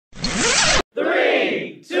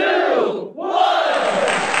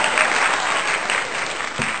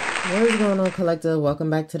What is going on, collective? Welcome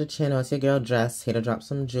back to the channel. It's your girl Jess, here to drop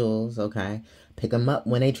some jewels, okay? Pick them up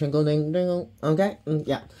when they twinkle, ding, ding, okay?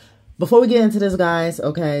 Yeah. Before we get into this, guys,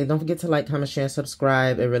 okay, don't forget to like, comment, share, and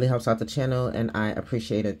subscribe. It really helps out the channel, and I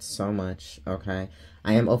appreciate it so much, okay?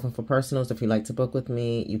 I am open for personals. If you'd like to book with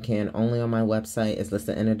me, you can only on my website. It's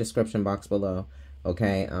listed in the description box below,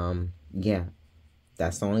 okay? Yeah,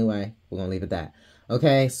 that's the only way. We're going to leave it at that.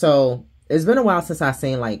 Okay, so it's been a while since I've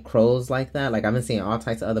seen, like, crows like that. Like, I've been seeing all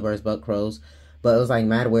types of other birds but crows. But it was, like,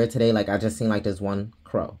 mad weird today. Like, I just seen, like, this one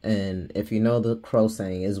crow. And if you know the crow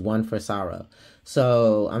saying, is one for sorrow.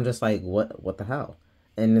 So, I'm just like, what the hell?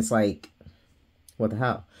 And it's like, what the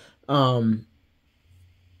hell?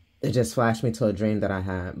 It just flashed me to a dream that I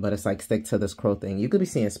had. But it's like, stick to this crow thing. You could be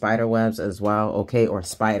seeing spider webs as well, okay? Or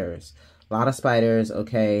spiders. A lot of spiders,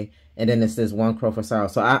 okay? And then it's this one crow for sorrow.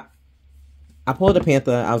 So, I pulled a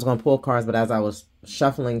panther. I was going to pull cards, but as I was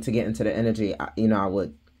shuffling to get into the energy, I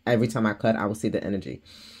would, every time I cut, I would see the energy.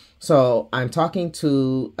 So I'm talking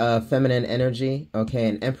to feminine energy, okay,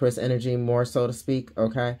 an empress energy, more so to speak,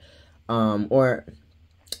 okay?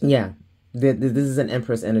 Yeah, this is an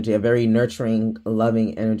empress energy, a very nurturing,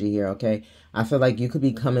 loving energy here, okay? I feel like you could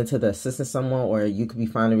be coming to the assistance of someone, or you could be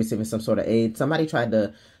finally receiving some sort of aid. Somebody tried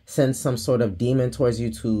to send some sort of demon towards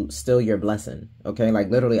you to steal your blessing, okay? Like,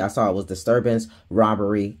 literally, I saw it was disturbance,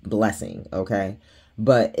 robbery, blessing, okay?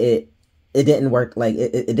 But it didn't work. Like,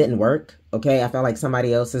 it didn't work, okay? I felt like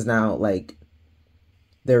somebody else is now, like,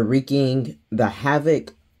 they're wreaking the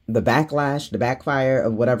havoc, the backlash, the backfire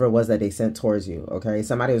of whatever it was that they sent towards you, okay?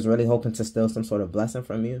 Somebody was really hoping to steal some sort of blessing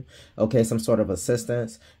from you, okay? Some sort of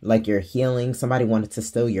assistance, like your healing. Somebody wanted to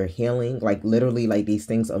steal your healing, like, literally, like, these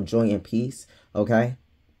things of joy and peace, okay,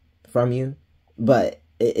 from you. But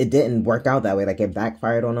it didn't work out that way. Like, it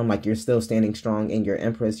backfired on them. Like, you're still standing strong in your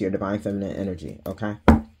empress, your divine feminine energy, okay?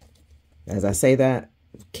 As I say that,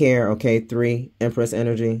 care, okay? 3, empress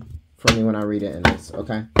energy for me when I read it in this,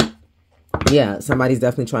 okay? Yeah, somebody's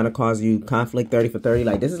definitely trying to cause you conflict, 30 for 30.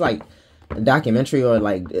 Like, this is like a documentary, or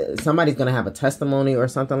like somebody's going to have a testimony or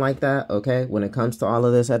something like that, okay? When it comes to all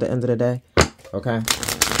of this at the end of the day, okay?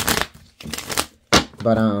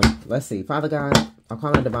 But, let's see. Father God, I'll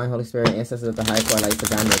call on Divine Holy Spirit, ancestors of the highest, who I like to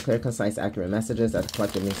guide me with clear, concise, accurate messages that the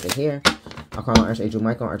collective needs to hear. I'll call on Archangel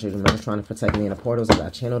Michael, Archangel Metatron to protect me in the portals as I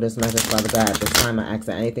channel this message. Father God, at this time I ask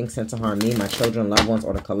that anything sent to harm me, my children, loved ones,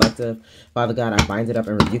 or the collective, Father God, I bind it up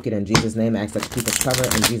and rebuke it in Jesus' name. I ask that you keep us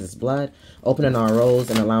covered in Jesus' blood, opening our roads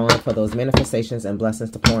and allowing for those manifestations and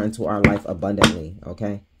blessings to pour into our life abundantly,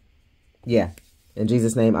 okay? Yeah. In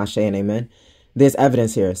Jesus' name, Ashe and amen. There's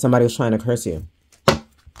evidence here. Somebody was trying to curse you.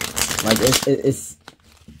 Like, it's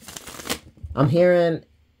I'm hearing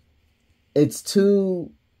it's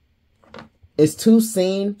too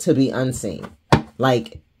seen to be unseen.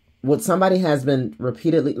 Like, what somebody has been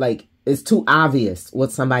repeatedly, like, it's too obvious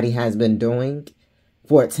what somebody has been doing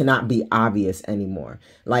for it to not be obvious anymore.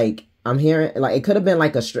 Like, I'm hearing, like, it could have been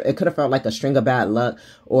like it could have felt like a string of bad luck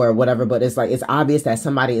or whatever, but it's like, it's obvious that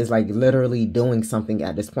somebody is like literally doing something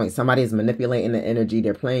at this point. Somebody is manipulating the energy.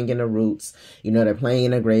 They're playing in the roots, they're playing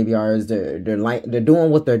in the graveyards. They're doing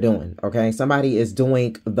what they're doing. Okay. Somebody is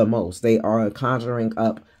doing the most. They are conjuring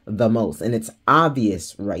up the most, and it's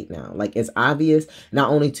obvious right now. Like, it's obvious not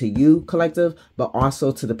only to you, collective, but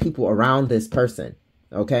also to the people around this person.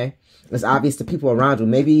 Okay. It's obvious to people around you.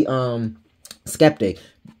 Maybe, skeptic.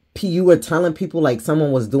 You were telling people like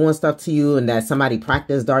someone was doing stuff to you, and that somebody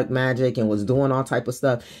practiced dark magic and was doing all type of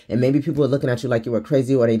stuff, and maybe people were looking at you like you were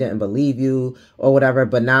crazy, or they didn't believe you or whatever.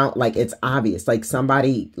 But now, like, it's obvious. Like,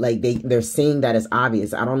 somebody, like, they're seeing that it's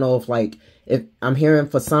obvious. I don't know if, like, if I'm hearing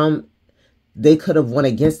for some, they could have went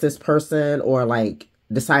against this person, or like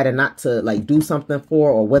decided not to like do something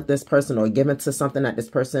for or with this person, or given to something that this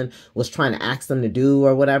person was trying to ask them to do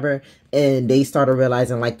or whatever. And they started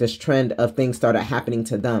realizing like this trend of things started happening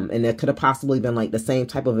to them. And it could have possibly been like the same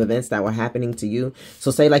type of events that were happening to you.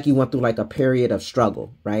 So say like you went through like a period of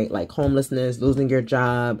struggle, right? Like homelessness, losing your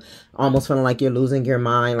job, almost feeling like you're losing your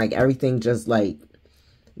mind, like everything just like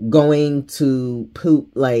going to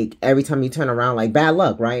poop, like every time you turn around, like bad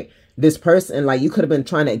luck, right? This person, like, you could have been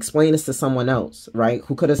trying to explain this to someone else, right?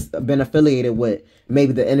 Who could have been affiliated with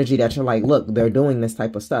maybe the energy that you're like, look, they're doing this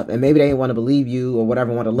type of stuff. And maybe they didn't want to believe you or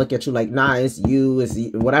whatever, want to look at you like, nah, it's you,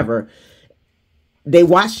 whatever. They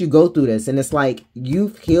watched you go through this, and it's like,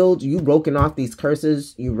 you've healed, you've broken off these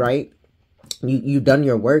curses, right? You've done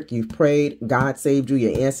your work, you've prayed, God saved you,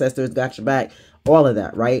 your ancestors got your back, all of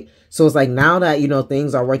that, right? So it's like, now that,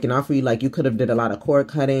 things are working out for you, like you could have did a lot of cord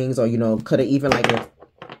cuttings, or, could have even like,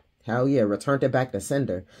 hell yeah, returned it back to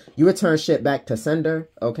sender. You return shit back to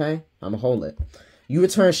sender, okay? I'm gonna hold it. You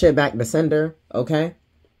return shit back to sender, okay?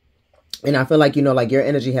 And I feel like, you know, like your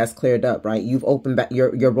energy has cleared up, right? You've opened back,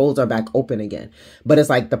 your roles are back open again. But it's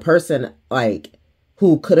like the person like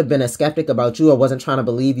who could have been a skeptic about you or wasn't trying to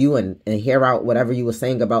believe you and hear out whatever you were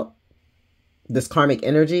saying about this karmic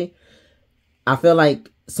energy. I feel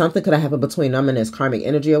like something could have happened between them and this karmic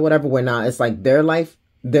energy or whatever, where now it's like their life,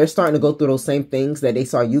 they're starting to go through those same things that they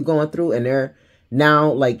saw you going through. And they're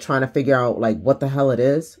now like trying to figure out like what the hell it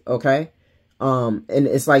is. Okay. And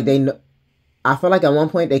it's like I feel like at one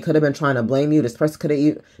point they could have been trying to blame you. This person could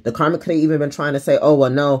have, the karmic could have even been trying to say, oh,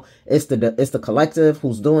 well, no, it's the collective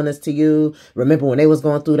who's doing this to you. Remember when they was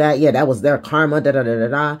going through that? Yeah, that was their karma, da da da da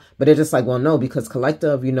da. But they're just like, well, no, because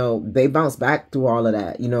collective, you know, they bounced back through all of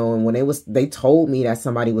that, you know, and when they told me that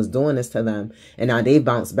somebody was doing this to them, and now they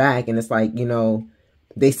bounced back, and it's like, you know,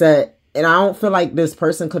 they said, and I don't feel like this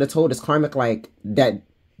person could have told this karmic like that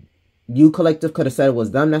you collective could have said it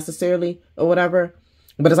was them necessarily or whatever.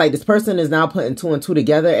 But it's like this person is now putting 2 and 2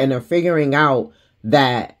 together, and they're figuring out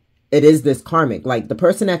that it is this karmic. Like the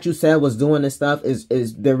person that you said was doing this stuff is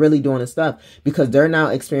they're really doing this stuff because they're now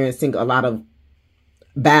experiencing a lot of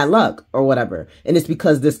bad luck or whatever. And it's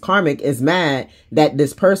because this karmic is mad that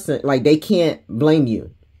this person, like they can't blame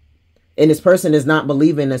you. And this person is not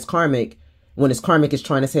believing this karmic when this karmic is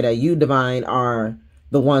trying to say that you divine are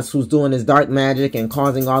the ones who's doing this dark magic and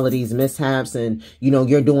causing all of these mishaps. And, you know,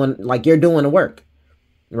 you're doing the work.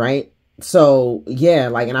 Right. So, yeah,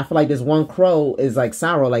 like, and I feel like this one crow is like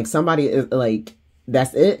sorrow. Like somebody is like,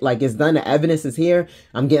 that's it. Like it's done. The evidence is here.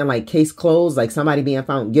 I'm getting like case closed, like somebody being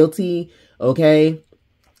found guilty. Okay.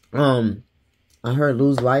 I heard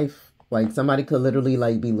lose life. Like somebody could literally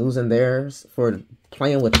like be losing theirs for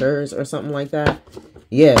playing with theirs or something like that.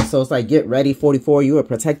 Yeah. So it's like, get ready. 44. You were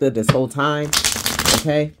protected this whole time.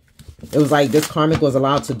 Okay. It was like this karmic was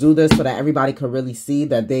allowed to do this so that everybody could really see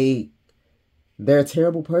that they're a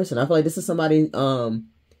terrible person. I feel like this is somebody, I'm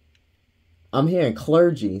hearing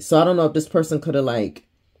clergy. So I don't know if this person could have like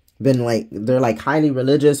been like, they're like highly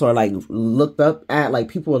religious or like looked up at, like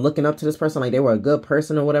people were looking up to this person. Like they were a good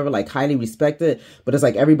person or whatever, like highly respected. But it's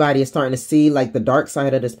like everybody is starting to see like the dark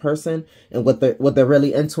side of this person and what they're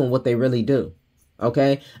really into and what they really do.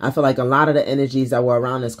 Okay. I feel like a lot of the energies that were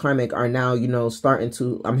around this karmic are now, you know, starting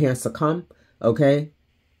to, I'm hearing succumb. Okay.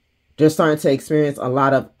 They're starting to experience a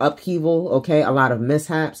lot of upheaval, okay? A lot of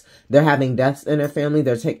mishaps. They're having deaths in their family.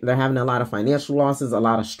 They're having a lot of financial losses, a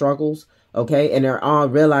lot of struggles, okay? And they're all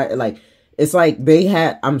realize like, it's like they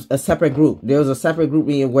had a separate group. There was a separate group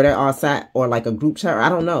meeting where they all sat, or like a group chat, I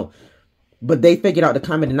don't know. But they figured out the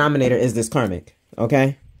common denominator is this karmic,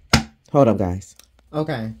 okay? Hold up, guys.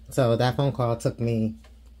 Okay, so that phone call took a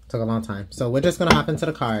long time. So we're just going to hop into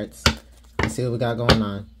the cards and see what we got going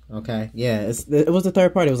on. Okay, yeah, it was a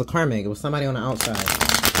third party. It was a karmic. It was somebody on the outside.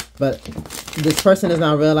 But this person is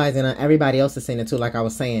now realizing that everybody else is seeing it too, like I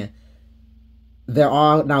was saying. They're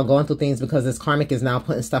all now going through things because this karmic is now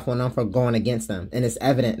putting stuff on them for going against them. And it's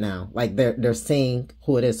evident now. Like, they're seeing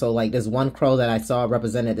who it is. So, like, this one crow that I saw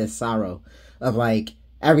represented this sorrow of, like,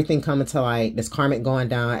 everything coming to light, this karmic going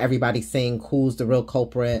down, everybody seeing who's the real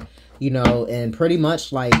culprit, you know, and pretty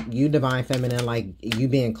much, like, you divine feminine, like, you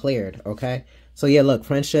being cleared, okay? So, yeah, look,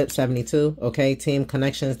 friendship, 72, okay? Team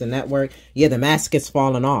connections, the network. Yeah, the mask is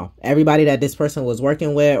falling off. Everybody that this person was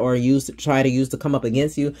working with or try to use to come up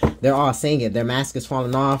against you, they're all saying it. Their mask is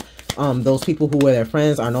falling off. Those people who were their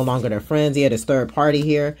friends are no longer their friends. Yeah, this third party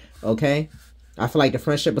here, okay? I feel like the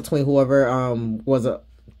friendship between whoever was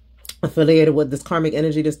affiliated with this karmic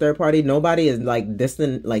energy, this third party, nobody is, like,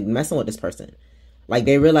 distant, like, messing with this person. Like,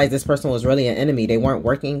 they realized this person was really an enemy. They weren't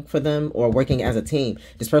working for them or working as a team.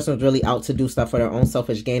 This person was really out to do stuff for their own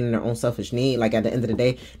selfish gain and their own selfish need. Like, at the end of the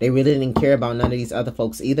day, they really didn't care about none of these other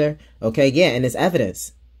folks either. Okay, yeah, and it's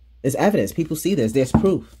evidence. It's evidence. People see this. There's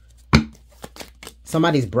proof.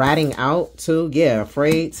 Somebody's bratting out, too. Yeah,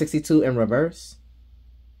 afraid. 62 in reverse.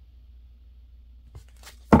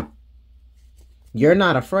 You're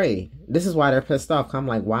not afraid. This is why they're pissed off. I'm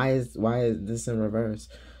like, why is this in reverse?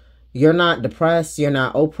 You're not depressed. You're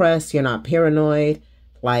not oppressed. You're not paranoid.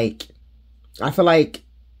 Like, I feel like,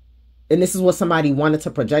 and this is what somebody wanted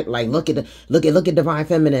to project. Like, look at divine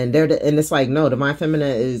feminine. And it's like, no, divine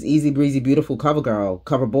feminine is easy breezy, beautiful cover girl,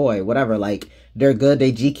 cover boy, whatever. Like, they're good.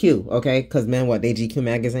 They GQ, okay? Because men, what, they GQ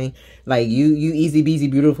magazine. Like, you easy breezy,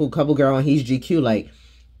 beautiful cover girl, and he's GQ. Like,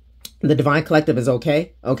 the divine collective is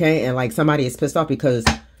okay, okay? And like, somebody is pissed off because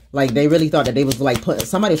like they really thought that they was like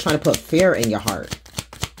somebody was trying to put fear in your heart.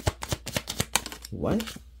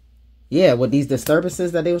 What? Yeah, with these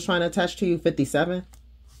disturbances that they was trying to attach to you, 57.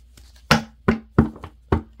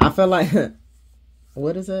 I feel like,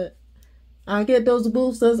 what is it? I get those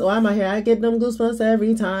goosebumps. Why am I here? I get them goosebumps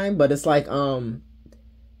every time. But it's like,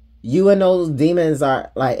 You and those demons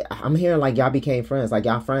are like, I'm hearing like y'all became friends, like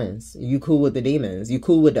y'all friends. You cool with the demons. You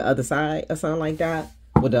cool with the other side or something like that.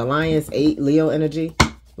 With the Alliance 8 Leo energy.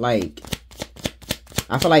 Like,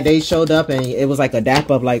 I feel like they showed up and it was like a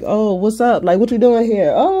dap up, like, oh, what's up? Like, what you doing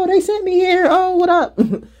here? Oh, they sent me here. Oh, what up?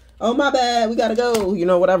 Oh, my bad. We gotta go. You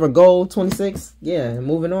know, whatever. Goal 26. Yeah,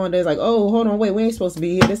 moving on. There's like, oh, hold on. Wait, we ain't supposed to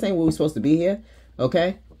be here. This ain't where we supposed to be here.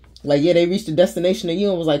 Okay? Like, yeah, they reached the destination of you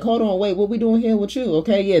and was like, hold on, wait, what we doing here with you?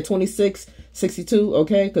 Okay, yeah, 26, 62,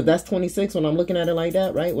 okay? Because that's 26 when I'm looking at it like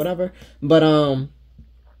that, right? Whatever. But,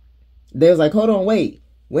 they was like, hold on, wait.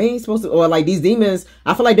 We ain't supposed to, or like these demons,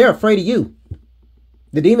 I feel like they're afraid of you.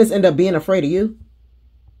 The demons end up being afraid of you.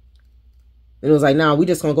 And it was like, nah, we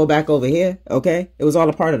just gonna go back over here, okay? It was all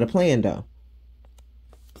a part of the plan, though.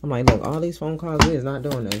 I'm like, look, all these phone calls, we is not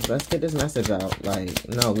doing this. Let's get this message out. Like,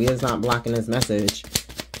 no, we is not blocking this message.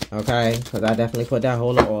 Okay, because I definitely put that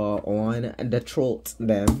whole on the throat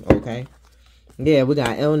then, okay? Yeah, we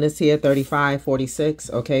got illness here, 35, 46,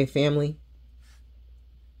 okay, family.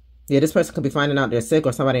 Yeah, this person could be finding out they're sick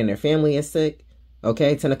or somebody in their family is sick,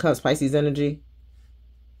 okay? 10 of Cups, Pisces energy.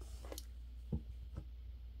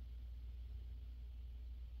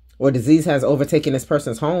 Or disease has overtaken this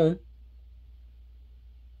person's home.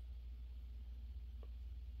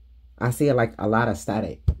 I see like a lot of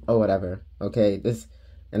static or whatever, okay? This...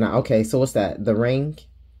 And okay, so what's that? The ring?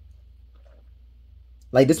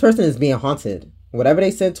 Like, this person is being haunted. Whatever they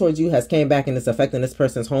said towards you has came back and it's affecting this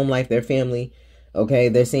person's home life, their family. Okay,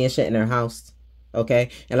 they're seeing shit in their house.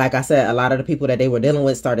 Okay, and like I said, a lot of the people that they were dealing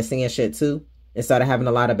with started seeing shit too. And started having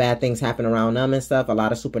a lot of bad things happen around them and stuff. A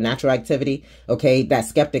lot of supernatural activity. Okay, that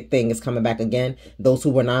skeptic thing is coming back again. Those who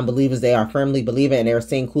were non-believers, they are firmly believing. And they're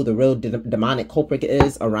seeing who the real demonic culprit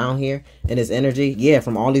is around here in this energy. Yeah,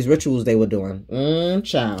 from all these rituals they were doing.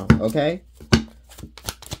 Child. Okay.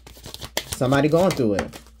 Somebody going through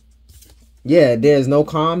it. Yeah, there's no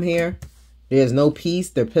calm here. There's no peace.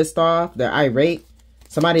 They're pissed off. They're irate.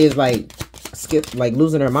 Somebody is like... like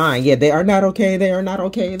losing their mind. Yeah, they are not okay. They are not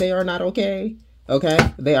okay. They are not okay. Okay,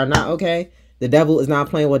 they are not okay. The devil is not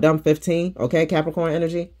playing with them. 15. Okay, Capricorn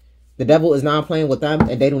energy. The devil is not playing with them,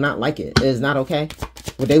 and they do not like it. It is not okay.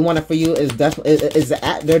 What they wanted for you is definitely is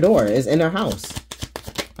at their door. Is in their house.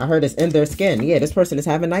 I heard it's in their skin. Yeah, this person is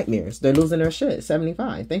having nightmares. They're losing their shit.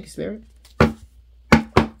 75. Thank you, Spirit.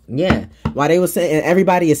 Yeah, while they were saying,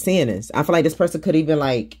 everybody is seeing this. I feel like this person could even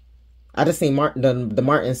like. I just seen the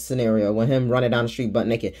Martin scenario with him running down the street butt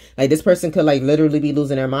naked. Like, this person could, like, literally be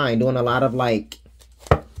losing their mind, doing a lot of, like,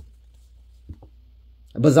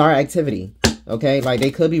 bizarre activity. Okay? Like,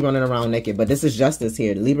 they could be running around naked, but this is justice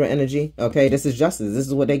here. The Libra energy. Okay? This is justice. This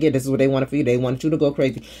is what they get. This is what they wanted for you. They wanted you to go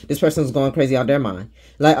crazy. This person's going crazy out their mind.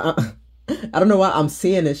 Like, I don't know why I'm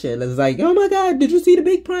seeing this shit. It's like, oh my God, did you see the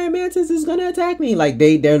big praying mantis is gonna attack me? Like,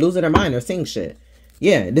 they're losing their mind. They're seeing shit.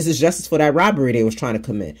 Yeah, this is justice for that robbery they was trying to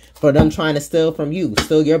commit. For them trying to steal from you.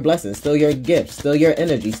 Steal your blessings. Steal your gifts. Steal your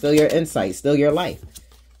energy. Steal your insight. Steal your life.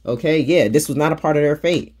 Okay, yeah, this was not a part of their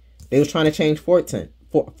fate. They was trying to change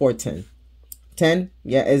 410. 10,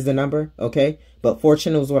 yeah, is the number. Okay, but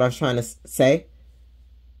fortune was what I was trying to say.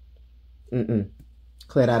 Clear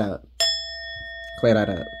that up. Clear that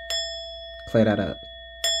up. Clear that up.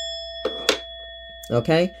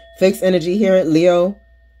 Okay, fixed energy here, Leo.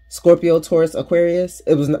 Scorpio, Taurus, Aquarius.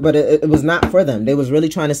 It was, but it was not for them. They was really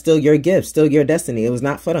trying to steal your gifts, steal your destiny. It was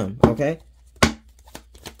not for them. Okay.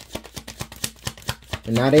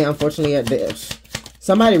 And now they, unfortunately,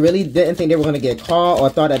 somebody really didn't think they were going to get caught or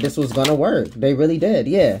thought that this was going to work. They really did.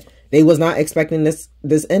 Yeah. They was not expecting this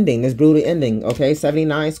ending, this brutal ending. Okay.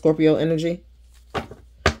 79 Scorpio energy.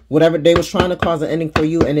 Whatever, they was trying to cause an ending for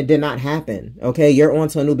you and it did not happen. Okay. You're on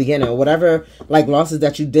to a new beginning. Or whatever, like, losses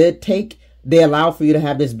that you did take, they allow for you to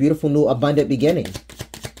have this beautiful, new, abundant beginning.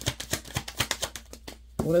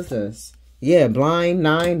 What is this? Yeah, blind,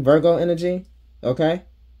 9, Virgo energy. Okay.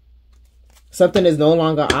 Something is no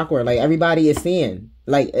longer awkward. Like, everybody is seeing.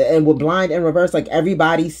 Like, and with blind in reverse, like,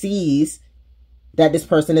 everybody sees that this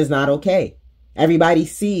person is not okay. Everybody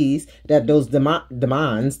sees that those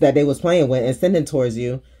demons that they was playing with and sending towards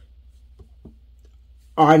you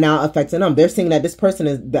are now affecting them. They're seeing that this person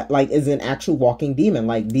is an actual walking demon.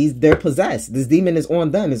 Like, they're possessed. This demon is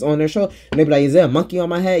on them. It's on their shoulder. And they be like, is there a monkey on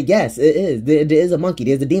my head? Yes, it is. There is a monkey.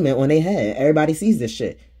 There's a demon on their head. Everybody sees this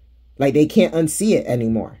shit. Like, they can't unsee it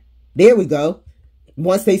anymore. There we go.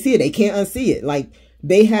 Once they see it, they can't unsee it. Like,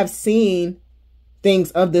 they have seen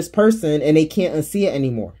things of this person and they can't unsee it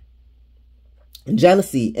anymore.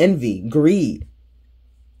 Jealousy, envy, greed.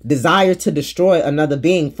 Desire to destroy another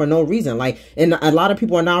being for no reason. Like, and a lot of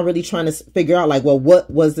people are now really trying to figure out, like, well, what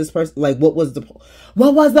was this person, like, what was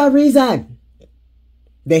the reason?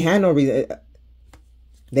 They had no reason.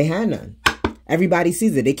 They had none. Everybody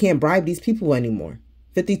sees it. They can't bribe these people anymore.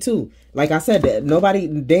 52. Like I said, nobody,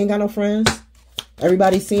 they ain't got no friends.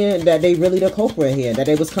 Everybody's seeing that they really the culprit here. That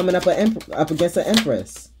they was coming up against an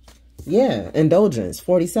empress. Yeah, indulgence.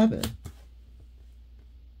 47.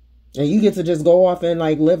 And you get to just go off and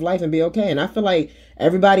like live life and be okay. And I feel like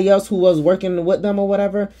everybody else who was working with them or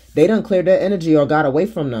whatever, they done cleared their energy or got away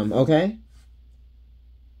from them, okay?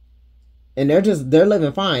 And they're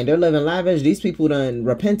living fine. They're living lavish. These people done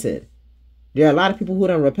repented. There are a lot of people who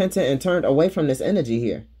done repented and turned away from this energy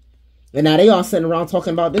here. And now they all sitting around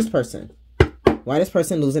talking about this person. Why this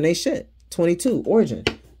person losing their shit? 22, origin.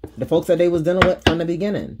 The folks that they was dealing with from the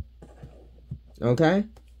beginning. Okay?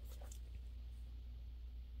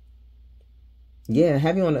 Yeah,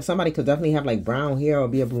 heavy on it. Somebody could definitely have like brown hair or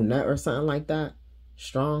be a brunette or something like that.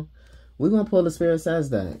 Strong. We're going to pull the Spirit says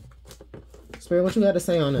that. Spirit, what you got to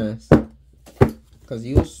say on this? Because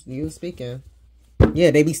you speaking.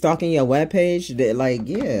 Yeah, they be stalking your webpage. They, like,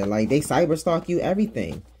 yeah, like they cyber stalk you,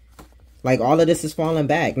 everything. Like all of this is falling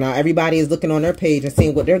back. Now everybody is looking on their page and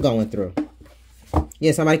seeing what they're going through.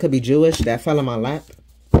 Yeah, somebody could be Jewish. That fell in my lap.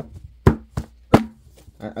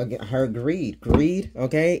 I heard greed. Greed,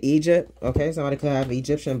 okay? Egypt, okay? Somebody could have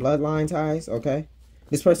Egyptian bloodline ties, okay?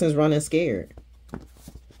 This person's running scared.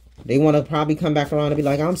 They want to probably come back around and be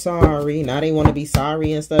like, I'm sorry. Now they want to be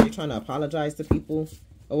sorry and stuff. You're trying to apologize to people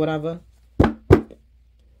or whatever.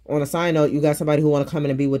 On a side note, you got somebody who want to come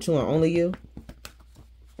in and be with you and only you.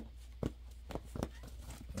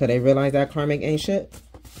 Because they realize that karmic ain't shit.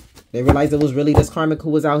 They realized it was really this karmic who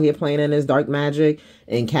was out here playing in this dark magic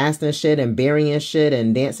and casting shit and burying shit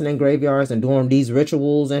and dancing in graveyards and doing these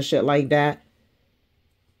rituals and shit like that.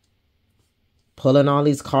 Pulling all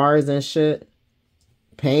these cards and shit.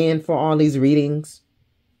 Paying for all these readings.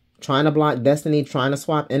 Trying to block destiny. Trying to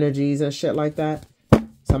swap energies and shit like that.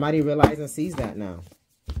 Somebody realizes and sees that now.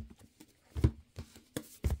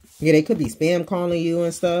 Yeah, they could be spam calling you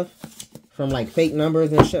and stuff. From like fake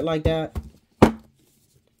numbers and shit like that.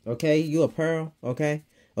 Okay, you a pearl, okay?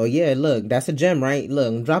 Oh yeah, look, that's a gem, right? Look,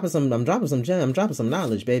 I'm dropping some gem, I'm dropping some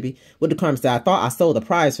knowledge, baby. What the karma said, I thought I stole the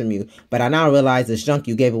prize from you, but I now realize this junk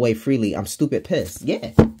you gave away freely. I'm stupid pissed.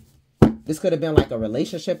 Yeah. This could have been like a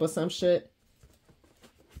relationship or some shit.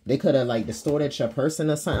 They could have like distorted your person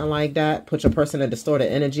or something like that. Put your person in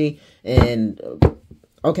distorted energy and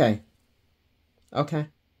okay. Okay.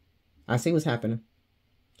 I see what's happening.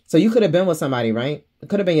 So you could have been with somebody, right? It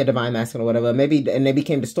could have been your divine masculine or whatever. Maybe, and they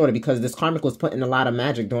became distorted because this karmic was putting a lot of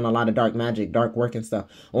magic, doing a lot of dark magic, dark work and stuff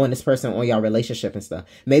on this person, on your relationship and stuff.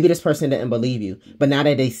 Maybe this person didn't believe you. But now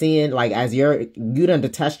that they seeing, like, as you done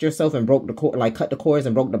detached yourself and broke the cord, like cut the cords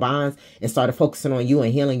and broke the bonds and started focusing on you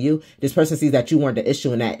and healing you, this person sees that you weren't the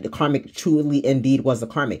issue and that the karmic truly indeed was the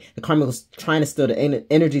karmic. The karmic was trying to steal the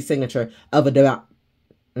energy signature of a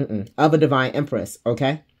divine empress,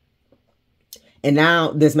 okay? And now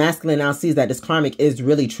this masculine now sees that this karmic is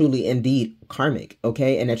really, truly, indeed karmic,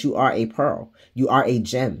 okay? And that you are a pearl. You are a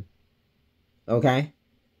gem, okay?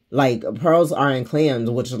 Like, pearls are in clams,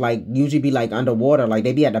 which like usually be like underwater. Like,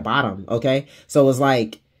 they be at the bottom, okay? So it's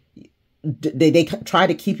like, they try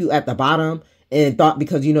to keep you at the bottom and thought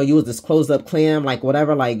because, you know, you was this closed up clam, like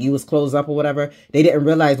whatever, like you was closed up or whatever. They didn't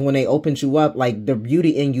realize when they opened you up, like the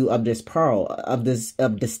beauty in you of this pearl, of this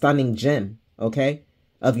stunning gem, okay?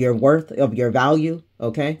 Of your worth, of your value,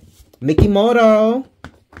 okay? Mickey Moto.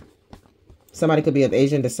 Somebody could be of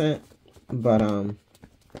Asian descent, but,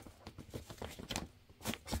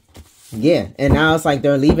 yeah. And now it's like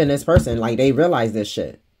they're leaving this person. Like, they realize this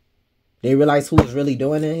shit. They realize who's really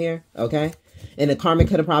doing it here, okay? And the karmic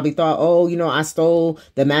could have probably thought, oh, you know, I stole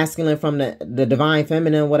the masculine from the divine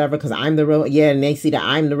feminine, whatever, because I'm the real, yeah, and they see that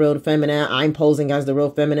I'm the real feminine, I'm posing as the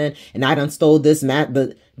real feminine, and I done stole this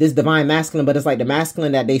this divine masculine, but it's like the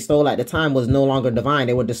masculine that they stole at the time was no longer divine.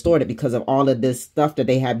 They were distorted because of all of this stuff that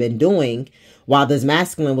they had been doing while this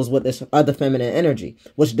masculine was with this other feminine energy,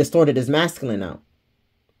 which distorted this masculine out.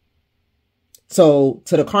 So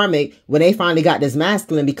to the karmic, when they finally got this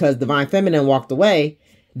masculine because divine feminine walked away,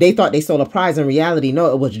 they thought they stole a prize. In reality,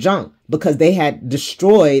 no, it was junk because they had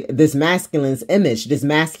destroyed this masculine's image, this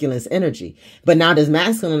masculine's energy. But now this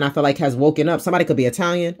masculine, I feel like, has woken up. Somebody could be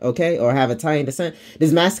Italian, okay, or have Italian descent.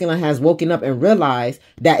 This masculine has woken up and realized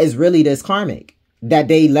that is really this karmic that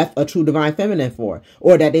they left a true divine feminine for,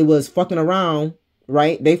 or that they was fucking around,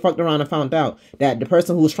 right? They fucked around and found out that the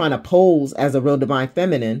person who was trying to pose as a real divine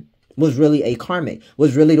feminine was really a karmic,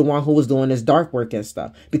 was really the one who was doing this dark work and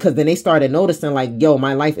stuff. Because then they started noticing like, yo,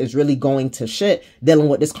 my life is really going to shit dealing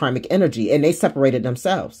with this karmic energy. And they separated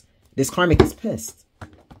themselves. This karmic is pissed.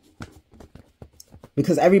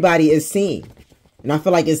 Because everybody is seeing And I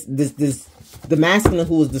feel like it's the masculine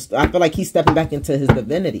who is, I feel like he's stepping back into his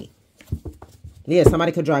divinity. Yeah,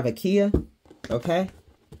 somebody could drive a Kia. Okay.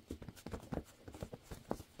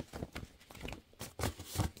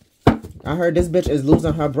 I heard this bitch is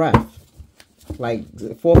losing her breath. Like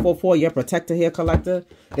 444, your protector here, collector.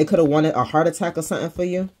 They could have wanted a heart attack or something for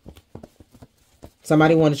you.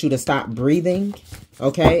 Somebody wanted you to stop breathing.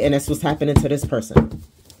 Okay. And that's what's happening to this person.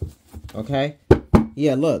 Okay.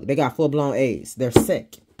 Yeah, look, they got full-blown AIDS. They're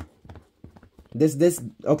sick. This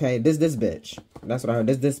bitch. That's what I heard.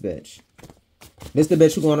 This bitch. This the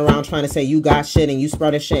bitch who going around trying to say you got shit and you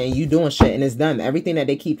spreading shit and you doing shit and it's done. Everything that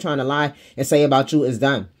they keep trying to lie and say about you is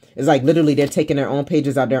done. It's like literally they're taking their own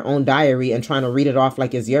pages out their own diary and trying to read it off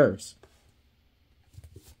like it's yours.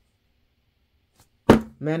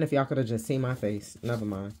 Man, if y'all could have just seen my face. Never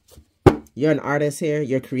mind. You're an artist here.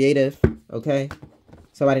 You're creative. Okay.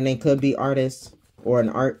 Somebody name could be artist or an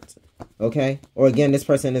art. Okay. Or again, this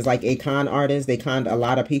person is like a con artist. They conned a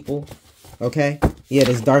lot of people. Okay. Yeah,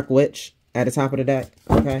 this dark witch at the top of the deck.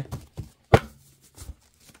 Okay.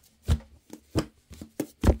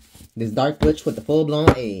 This dark witch with the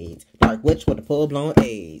full-blown AIDS. Dark witch with the full-blown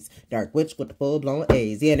AIDS. Dark witch with the full-blown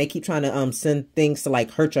AIDS. Yeah, and they keep trying to send things to like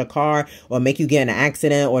hurt your car or make you get in an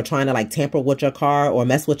accident or trying to like tamper with your car or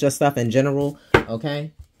mess with your stuff in general.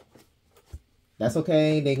 Okay. That's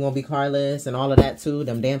okay. They gonna be carless and all of that too.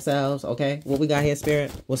 Them damn selves. Okay. What we got here,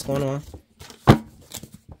 Spirit? What's going on?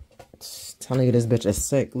 Telling you this bitch is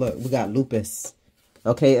sick. Look, we got lupus.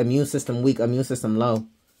 Okay. Immune system weak. Immune system low.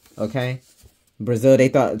 Okay. Brazil, they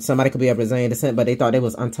thought somebody could be a Brazilian descent, but they thought they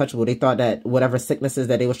was untouchable. They thought that whatever sicknesses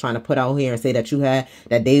that they was trying to put out here and say that you had,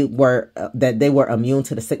 that they were immune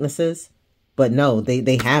to the sicknesses. But no,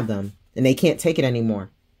 they have them and they can't take it anymore.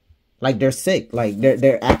 Like they're sick. Like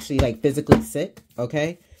they're actually like physically sick.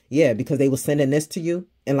 Okay. Yeah. Because they were sending this to you.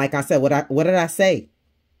 And like I said, what did I say?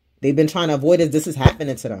 They've been trying to avoid this. This is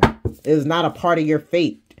happening to them. It was not a part of your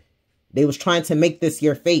fate. They was trying to make this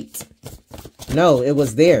your fate. No, it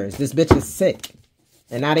was theirs. This bitch is sick.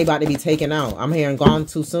 And now they about to be taken out. I'm hearing gone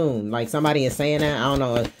too soon. Like somebody is saying that. I don't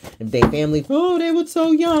know if they family. Oh, they were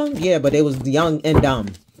so young. Yeah, but they was young and dumb.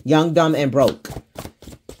 Young, dumb, and broke.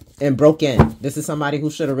 And broken. This is somebody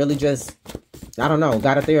who should have really just, I don't know,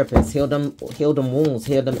 got a therapist. Healed them wounds.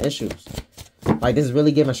 Healed them issues. Like this is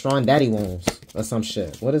really giving strong daddy wounds or some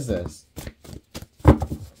shit. What is this?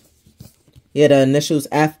 Yeah, the initials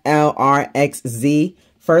FLRXZ.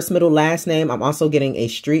 First, middle, last name. I'm also getting a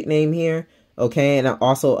street name here. Okay, and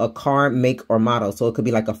also a car, make, or model. So it could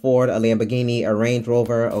be like a Ford, a Lamborghini, a Range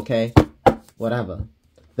Rover. Okay, whatever.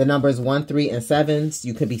 The numbers 1, 3, and 7s.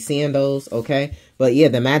 You could be seeing those. Okay, but yeah,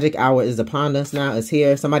 the magic hour is upon us now. It's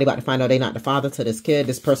here. Somebody about to find out they're not the father to this kid.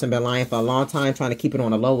 This person been lying for a long time, trying to keep it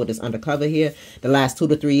on the low with this undercover here. The last 2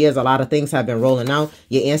 to 3 years, a lot of things have been rolling out.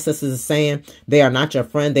 Your ancestors are saying they are not your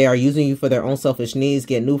friend. They are using you for their own selfish needs,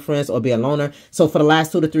 get new friends, or be a loner. So for the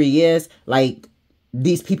last 2 to 3 years, like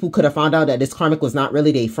these people could have found out that this karmic was not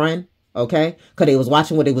really their friend. Okay, because they was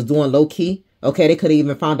watching what they was doing low key. Okay, they could have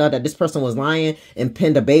even found out that this person was lying and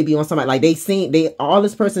pinned a baby on somebody. Like all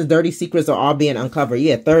this person's dirty secrets are all being uncovered.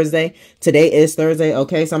 Yeah, Thursday. Today is Thursday.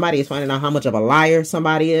 Okay, somebody is finding out how much of a liar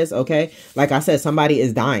somebody is. Okay, like I said, somebody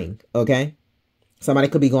is dying. Okay, somebody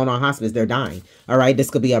could be going on hospice. They're dying. All right,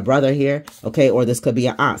 this could be a brother here. Okay, or this could be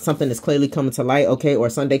an aunt. Something is clearly coming to light. Okay, or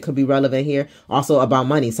Sunday could be relevant here. Also about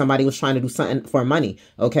money. Somebody was trying to do something for money.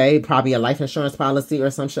 Okay, probably a life insurance policy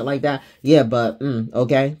or some shit like that. Yeah, but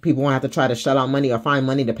okay, people won't have to try to shell out money or find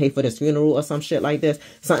money to pay for this funeral or some shit like this.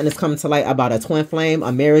 Something is coming to light about a twin flame,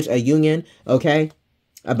 a marriage, a union. Okay,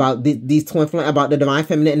 about these twin flame, about the divine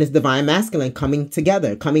feminine and this divine masculine coming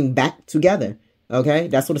together, coming back together. Okay,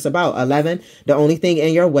 that's what it's about. 11, the only thing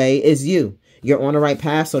in your way is you. You're on the right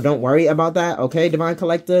path, so don't worry about that. Okay, Divine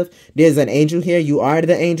Collective? There's an angel here. You are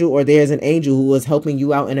the angel, or there's an angel who is helping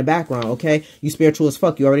you out in the background, okay? You spiritual as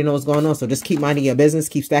fuck. You already know what's going on, so just keep minding your business,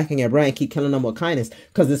 keep stacking your bread, and keep killing them with kindness,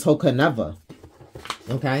 because this whole could never.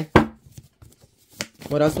 Okay?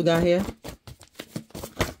 What else we got here?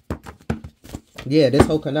 Yeah, this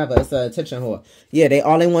whole could never. It's a attention whore. Yeah,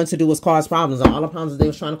 all they wanted to do was cause problems. And all the problems they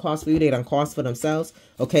was trying to cause for you, they done caused for themselves.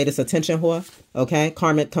 Okay, this attention whore. Okay,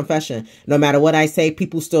 karmic confession. No matter what I say,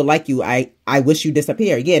 people still like you. I wish you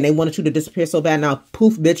disappear. Yeah, and they wanted you to disappear so bad. Now,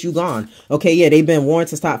 poof, bitch, you gone. Okay, yeah, they've been warned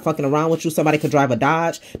to stop fucking around with you. Somebody could drive a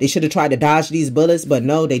Dodge. They should have tried to dodge these bullets, but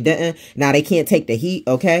no, they didn't. Now they can't take the heat,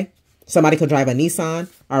 okay? Somebody could drive a Nissan,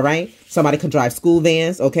 all right? Somebody could drive school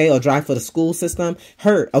vans, okay, or drive for the school system.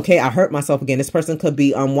 Hurt, okay, I hurt myself again. This person could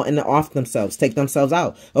be wanting to off themselves, take themselves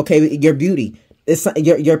out. Okay, your beauty. It's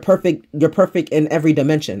you're perfect. You're perfect in every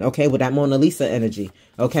dimension. Okay, with that Mona Lisa energy.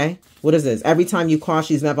 Okay, what is this? Every time you call,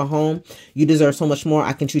 she's never home. You deserve so much more.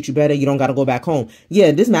 I can treat you better. You don't got to go back home.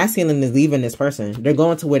 Yeah, this masculine is leaving this person. They're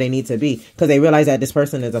going to where they need to be because they realize that this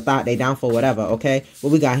person is a thought. They down for whatever. Okay,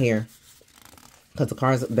 what we got here? Because the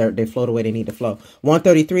cards, they flow the way they need to flow.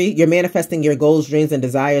 133, you're manifesting your goals, dreams, and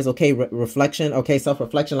desires. Okay, reflection. Okay,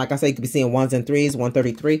 self-reflection. Like I said, you could be seeing 1s and 3s.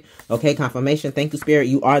 133. Okay, confirmation. Thank you, Spirit.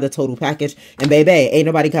 You are the total package. And baby, ain't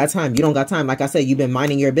nobody got time. You don't got time. Like I said, you've been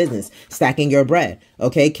minding your business, stacking your bread.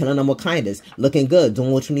 Okay, killing them with kindness, looking good,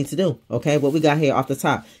 doing what you need to do. Okay, what we got here off the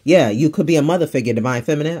top? Yeah, you could be a mother figure, divine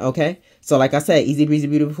feminine. Okay. So like I said, easy breezy,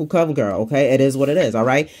 beautiful cover girl. Okay, it is what it is. All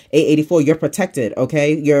right. 884, you're protected.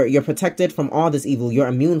 Okay, you're protected from all this evil. You're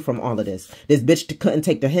immune from all of this. This bitch couldn't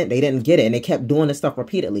take the hint. They didn't get it, and they kept doing this stuff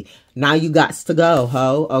repeatedly. Now you got to go,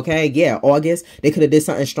 ho. Okay, yeah. August, they could have did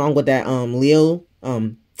something strong with that Leo.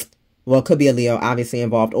 Well, it could be a Leo, obviously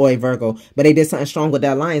involved, or a Virgo, but they did something strong with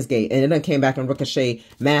that Lionsgate, and it done came back and ricochet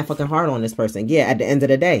mad fucking hard on this person. Yeah, at the end of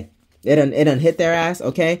the day. It done hit their ass,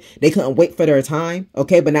 okay? They couldn't wait for their time,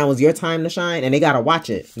 okay? But now it's your time to shine, and they gotta watch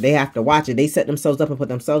it. They have to watch it. They set themselves up and put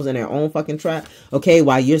themselves in their own fucking trap, okay?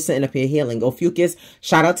 While you're sitting up here healing. Ophiuchus,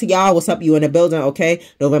 shout out to y'all. What's up? You in the building, okay?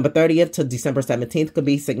 November 30th to December 17th could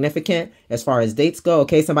be significant as far as dates go,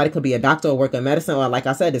 okay? Somebody could be a doctor or work in medicine, or like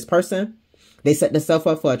I said, this person, they set themselves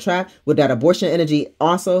up for a trap with that abortion energy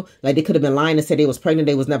also. Like, they could have been lying and said they was pregnant.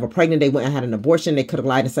 They was never pregnant. They went and had an abortion. They could have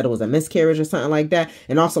lied and said it was a miscarriage or something like that.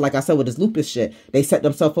 And also, like I said, with this lupus shit, they set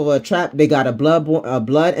themselves up for a trap. They got a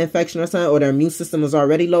blood infection or something, or their immune system is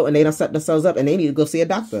already low, and they done set themselves up, and they need to go see a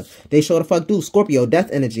doctor. They sure the fuck do. Scorpio,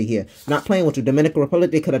 death energy here. Not playing with you. Dominican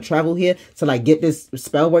Republic, they could have traveled here to, like, get this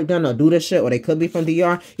spell work done or do this shit, or they could be from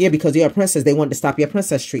DR. Yeah, because you're a princess. They wanted to stop your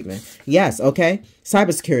princess treatment. Yes, okay?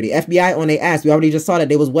 Cybersecurity, FBI on their ass. We already just saw that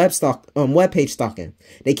they was web page stalking.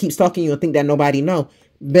 They keep stalking you and think that nobody know.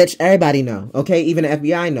 Bitch, everybody know. Okay, even the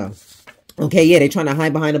FBI know. Okay, yeah, they trying to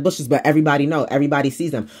hide behind the bushes, but everybody know. Everybody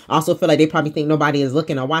sees them. Also feel like they probably think nobody is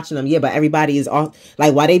looking or watching them. Yeah, but everybody is all,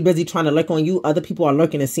 like, while they busy trying to lurk on you, other people are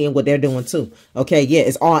lurking and seeing what they're doing too. Okay, yeah,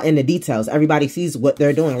 it's all in the details. Everybody sees what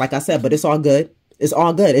they're doing, like I said, but it's all good. It's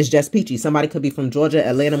all good. It's just peachy. Somebody could be from Georgia,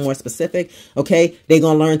 Atlanta, more specific. Okay, they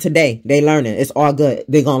gonna learn today. They learning. It's all good.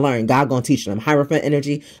 They gonna learn. God gonna teach them. Hierophant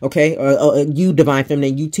energy. Okay, or you divine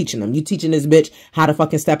feminine. You teaching them. You teaching this bitch how to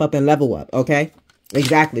fucking step up and level up. Okay,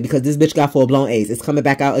 exactly, because this bitch got full blown A's. It's coming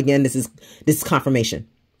back out again. This is confirmation.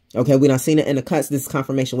 Okay, we done seen it in the cuts. This is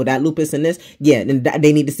confirmation with that lupus and this. Yeah, then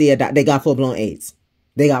they need to see it. They got full blown AIDS.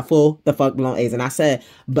 They got full the fuck blown AIDS. And I said,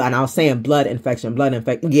 and I was saying blood infection.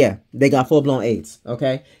 Yeah, they got full blown AIDS.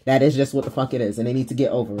 Okay. That is just what the fuck it is. And they need to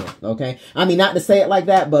get over it. Okay. I mean, not to say it like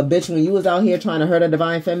that, but bitch, when you was out here trying to hurt a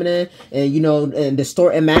divine feminine and, you know, and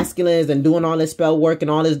distorting masculines and doing all this spell work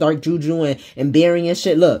and all this dark juju and burying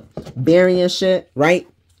shit. Look, burying shit, right?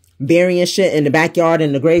 Burying shit in the backyard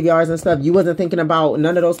and the graveyards and stuff. You wasn't thinking about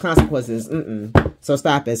none of those consequences. So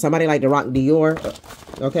stop it. Somebody like to rock Dior.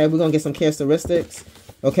 Okay. We're going to get some characteristics.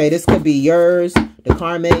 Okay, this could be yours, the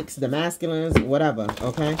karmics, the masculines, whatever,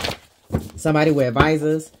 okay? Somebody wear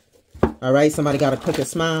visors, all right? Somebody got a crooked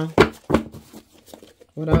smile.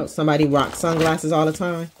 What else? Somebody rock sunglasses all the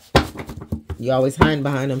time. You always hiding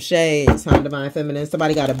behind them shades, hiding divine feminine.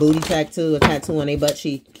 Somebody got a booty tattoo, a tattoo on their butt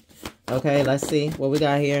cheek. Okay, let's see what we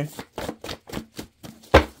got here.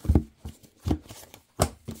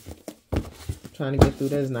 Trying to get through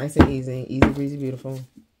this nice and easy. Easy, breezy, beautiful.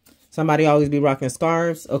 Somebody always be rocking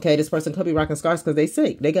scarves. Okay, this person could be rocking scarves because they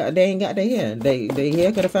sick. They ain't got their hair. They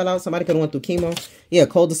hair could have fell out. Somebody could have went through chemo. Yeah,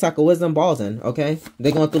 cul-de-sac of wisdom, balding. Okay,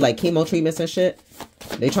 they going through like chemo treatments and shit.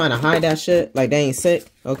 They trying to hide that shit like they ain't sick.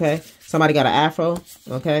 Okay, somebody got an afro.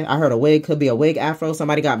 Okay, I heard a wig could be a wig afro.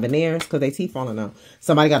 Somebody got veneers because they teeth falling out.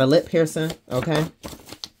 Somebody got a lip piercing. Okay,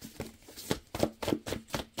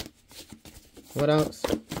 what else?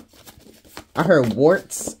 I heard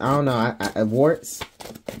warts. I don't know. Warts.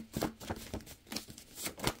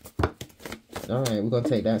 All right, we're going to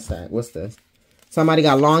take that side. What's this? Somebody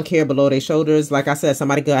got long hair below their shoulders. Like I said,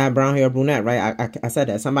 somebody could have brown hair or brunette, right? I said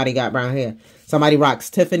that. Somebody got brown hair. Somebody rocks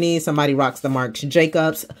Tiffany. Somebody rocks the Marc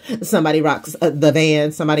Jacobs. Somebody rocks the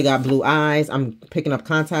Vans. Somebody got blue eyes. I'm picking up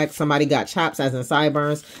contacts. Somebody got chops as in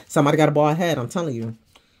sideburns. Somebody got a bald head. I'm telling you.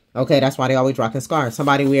 Okay, that's why they always rocking scarves.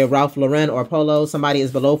 Somebody wear Ralph Lauren or Polo. Somebody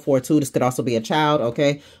is below 4'2". This could also be a child,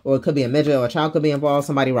 okay? Or it could be a midget or a child could be involved.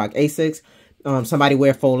 Somebody rock Asics. Somebody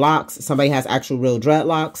wear faux locks. Somebody has actual real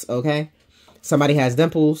dreadlocks, okay? Somebody has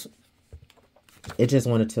dimples. It just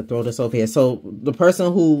wanted to throw this over here. So the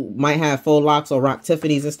person who might have faux locks or rock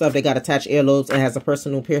Tiffany's and stuff, they got attached earlobes and has a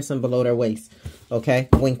personal piercing below their waist, okay?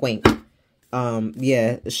 Wink, wink.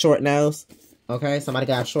 Yeah, short nails. Okay, somebody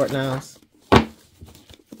got short nails.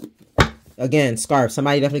 Again, scarf.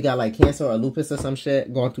 Somebody definitely got like cancer or lupus or some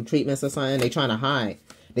shit, going through treatments or something. They trying to hide.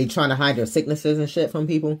 They trying to hide their sicknesses and shit from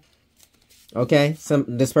people. Okay,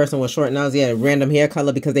 this person with short nails, yeah, random hair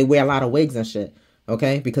color because they wear a lot of wigs and shit.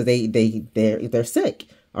 Okay, because they're sick.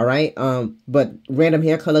 All right, but random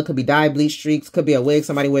hair color could be dye, bleach streaks, could be a wig.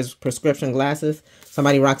 Somebody wears prescription glasses.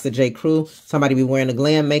 Somebody rocks a J. Crew. Somebody be wearing a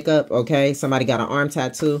glam makeup. Okay, somebody got an arm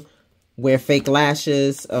tattoo. Wear fake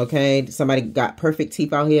lashes. Okay, somebody got perfect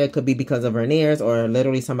teeth out here. It could be because of veneers, or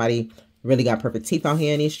literally somebody really got perfect teeth out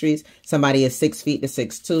here in these streets. Somebody is 6 feet to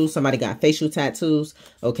 6'2". Somebody got facial tattoos.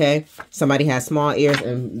 Okay, somebody has small ears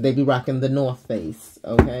and they be rocking the North Face.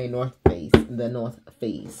 Okay, the North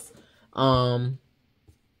Face.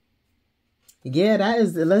 Yeah, that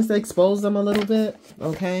is, let's expose them a little bit,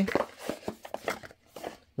 okay?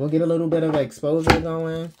 We'll get a little bit of exposure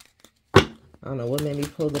going. I don't know what made me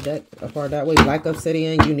pull the deck apart that way. Black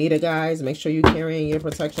Obsidian, you need it, guys. Make sure you're carrying your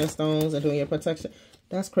protection stones and doing your protection.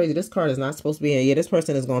 That's crazy. This card is not supposed to be in. Yeah, this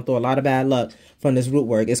person is going through a lot of bad luck from this root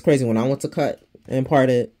work. It's crazy. When I went to cut and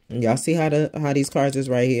part it, y'all see how these cards is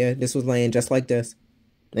right here. This was laying just like this.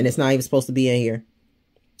 And it's not even supposed to be in here.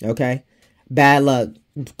 Okay? Bad luck.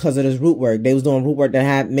 Because of this root work. They was doing root work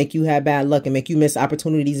that make you have bad luck and make you miss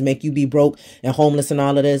opportunities, make you be broke and homeless and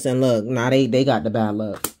all of this. And look, now they got the bad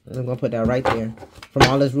luck. I'm going to put that right there. From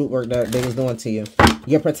all this root work that they was doing to you.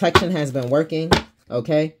 Your protection has been working.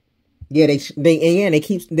 Okay? Yeah,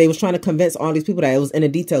 they was trying to convince all these people that it was in the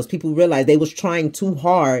details. People realized they was trying too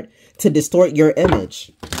hard to distort your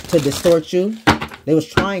image. To distort you. They was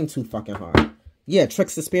trying too fucking hard. Yeah,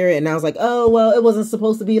 tricks the spirit. And I was like, oh, well, it wasn't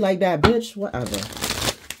supposed to be like that, bitch. Whatever.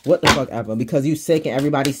 What the fuck ever. Because you sick and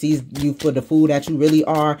everybody sees you for the fool that you really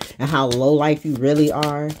are and how low life you really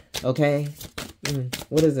are. Okay?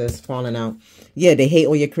 What is this? Falling out. Yeah, they hate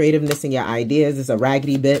on your creativeness and your ideas. It's a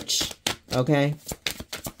raggedy bitch. Okay?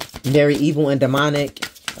 Very evil and demonic.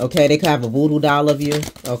 Okay? They could have a voodoo doll of you.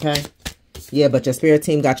 Okay? Yeah, but your spirit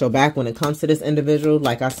team got your back when it comes to this individual.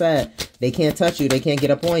 Like I said, they can't touch you. They can't get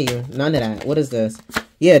up on you. None of that. What is this?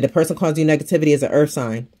 Yeah, the person causing you negativity is an earth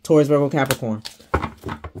sign. Taurus, Virgo, Capricorn.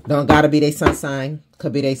 Don't gotta be their sun sign.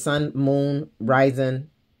 Could be their sun, moon, rising,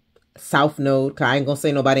 south node. Cause I ain't gonna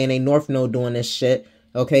say nobody in a north node doing this shit.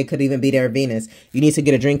 Okay, could even be their Venus. You need to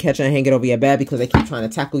get a dream catcher and hang it over your bed because they keep trying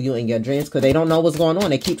to tackle you in your dreams because they don't know what's going on.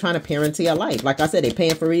 They keep trying to peer into your life. Like I said, they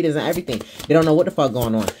paying for readers and everything. They don't know what the fuck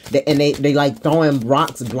going on. They like throwing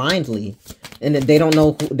rocks blindly. And they don't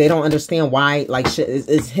know, they don't understand why like shit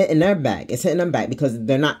is hitting their back. It's hitting them back because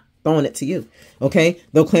they're not throwing it to you. Okay,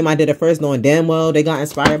 they'll claim I did it first knowing damn well they got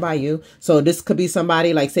inspired by you. So this could be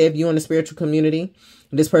somebody like, say if you're in the spiritual community,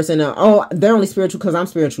 this person, oh, they're only spiritual because I'm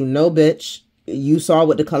spiritual. No, bitch. You saw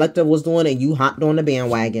what the collective was doing and you hopped on the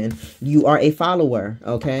bandwagon. You are a follower.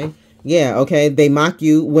 Okay. Yeah. Okay. They mock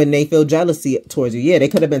you when they feel jealousy towards you. Yeah. They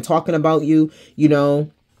could have been talking about you, you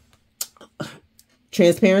know,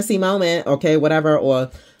 transparency moment. Okay. Whatever.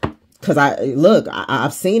 Or because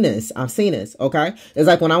I've seen this. I've seen this. Okay. It's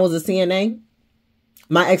like when I was a CNA,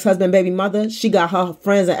 my ex-husband, baby mother, she got her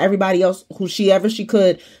friends and everybody else who she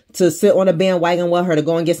could to sit on a bandwagon with her to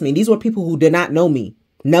go against me. These were people who did not know me.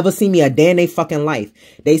 Never seen me a day in their fucking life.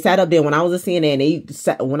 They sat up there when I was a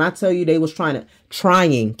CNA and when I tell you they was trying to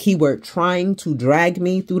drag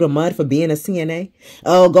me through the mud for being a CNA.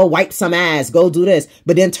 Oh, go wipe some ass. Go do this.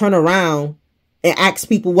 But then turn around and ask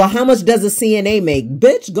people, well, how much does a CNA make?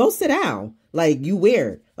 Bitch, go sit down. Like, you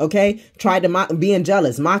weird. Okay? Tried to being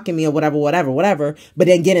jealous, mocking me or whatever. But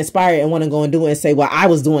then get inspired and want to go and do it and say, well, I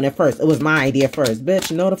was doing it first. It was my idea first.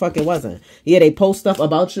 Bitch, no the fuck it wasn't. Yeah, they post stuff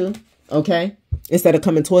about you. Okay? Instead of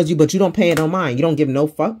coming towards you, but you don't pay it no mind. You don't give no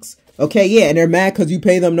fucks. Okay, yeah, and they're mad because you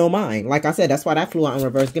pay them no mind. Like I said, that's why that flew out in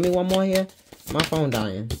reverse. Give me one more here. My phone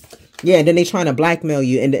dying. Yeah, and then they trying to blackmail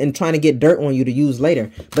you and trying to get dirt on you to use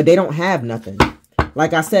later. But they don't have nothing.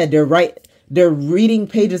 Like I said, they're reading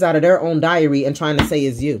pages out of their own diary and trying to say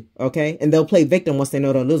it's you. Okay? And they'll play victim once they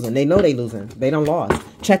know they're losing. They know they losing. They done lost.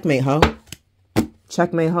 Checkmate, ho.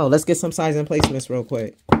 Checkmate, ho. Let's get some size and placements real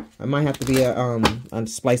quick. I might have to be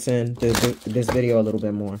splicing this video a little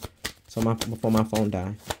bit more, so before my phone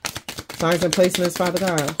die. Signs and placements, Father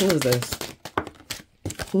God. Who is this?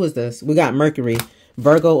 Who is this? We got Mercury,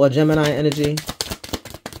 Virgo or Gemini energy.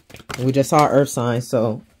 We just saw Earth sign,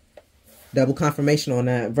 so double confirmation on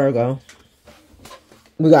that, Virgo.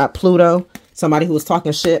 We got Pluto, somebody who was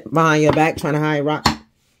talking shit behind your back, trying to hide rock,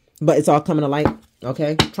 but it's all coming to light.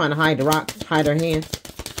 Okay, trying to hide the rock, hide her hand.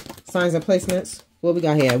 Signs and placements. What we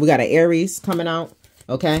got here? We got an Aries coming out.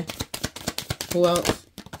 Okay. Who else?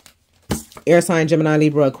 Air sign, Gemini,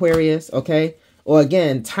 Libra, Aquarius, okay? Or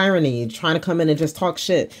again, tyranny, trying to come in and just talk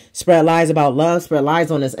shit. Spread lies about love, spread lies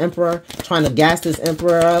on this emperor, trying to gas this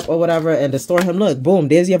emperor up or whatever and distort him. Look, boom,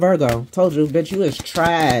 there's your Virgo. Told you, bitch, you is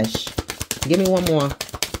trash. Give me one more.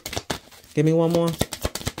 Give me one more.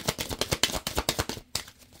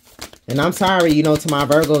 And I'm sorry, you know, to my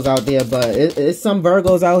Virgos out there, but it's some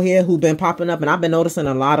Virgos out here who've been popping up. And I've been noticing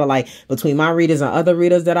a lot of, like, between my readers and other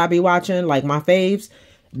readers that I be watching, like my faves,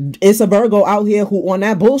 it's a Virgo out here who on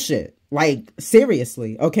that bullshit. Like,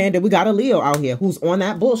 seriously, okay? And then we got a Leo out here who's on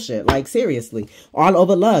that bullshit. Like, seriously. All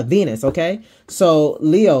over love, Venus, okay? So,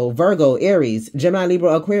 Leo, Virgo, Aries, Gemini,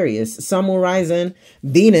 Libra, Aquarius, Sun, Moon, Rising,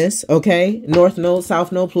 Venus, okay? North Node,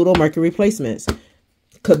 South Node, Pluto, Mercury placements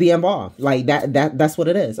could be involved. Like, that's what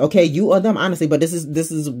it is. Okay, you or them, honestly, but this is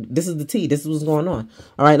the tea. This is what's going on.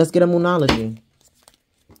 All right, let's get a Moonology.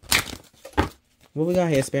 What we got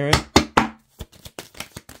here, Spirit?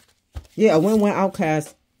 Yeah, a win-win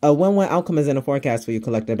outcast. A win-win outcome is in the forecast for you,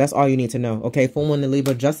 collective. That's all you need to know, okay? Full moon in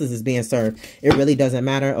Libra, justice is being served. It really doesn't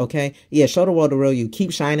matter, okay? Yeah, show the world the real you.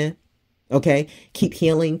 Keep shining, okay? Keep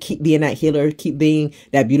healing. Keep being that healer. Keep being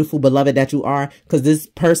that beautiful beloved that you are. Because this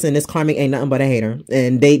person, this karmic, ain't nothing but a hater.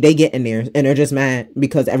 And they get in there. And they're just mad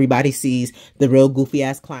because everybody sees the real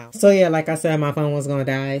goofy-ass clown. So, yeah, like I said, my phone was going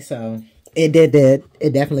to die, so... It did.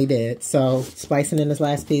 It definitely did. So, splicing in this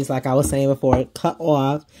last piece, like I was saying before, cut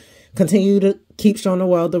off. Continue to keep showing the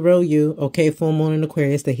world the real you. Okay, full moon in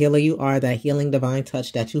Aquarius, the healer you are, that healing divine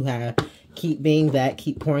touch that you have. Keep being that.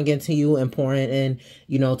 Keep pouring into you and pouring in,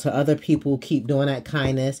 you know, to other people. Keep doing that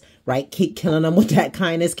kindness, right? Keep killing them with that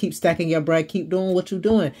kindness. Keep stacking your bread. Keep doing what you're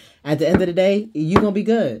doing. At the end of the day, you're going to be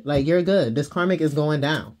good. Like, you're good. This karmic is going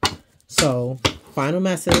down. So, final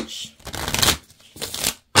message.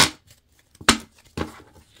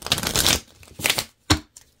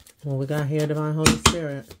 What we got here, Divine Holy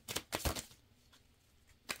Spirit?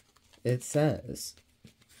 It says,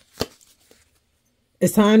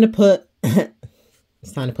 it's time to put,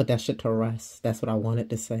 it's time to put that shit to rest. That's what I wanted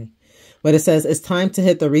to say. But it says, it's time to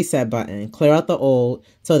hit the reset button. Clear out the old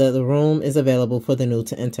so that the room is available for the new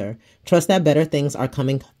to enter. Trust that better things are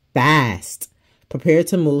coming fast. Prepare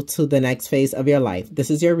to move to the next phase of your life. This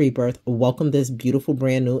is your rebirth. Welcome this beautiful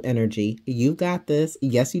brand new energy. You got this.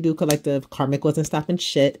 Yes, you do, collective. Karmic wasn't stopping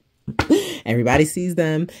shit. Everybody sees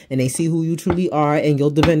them and they see who you truly are and your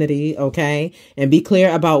divinity, okay? And be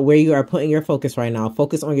clear about where you are putting your focus right now.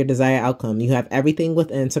 Focus on your desired outcome. You have everything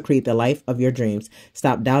within to create the life of your dreams.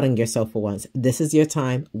 Stop doubting yourself for once. This is your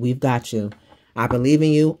time. We've got you. I believe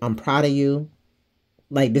in you. I'm proud of you.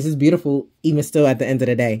 Like, this is beautiful, even still at the end of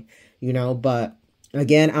the day, you know, but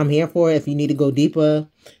again, I'm here for it. If you need to go deeper,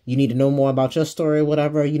 you need to know more about your story,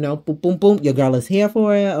 whatever, you know, boom, boom, boom. Your girl is here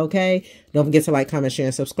for it, okay? Don't forget to like, comment, share,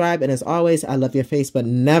 and subscribe. And as always, I love your face, but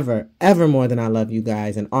never, ever more than I love you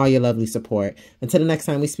guys and all your lovely support. Until the next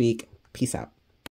time we speak, peace out.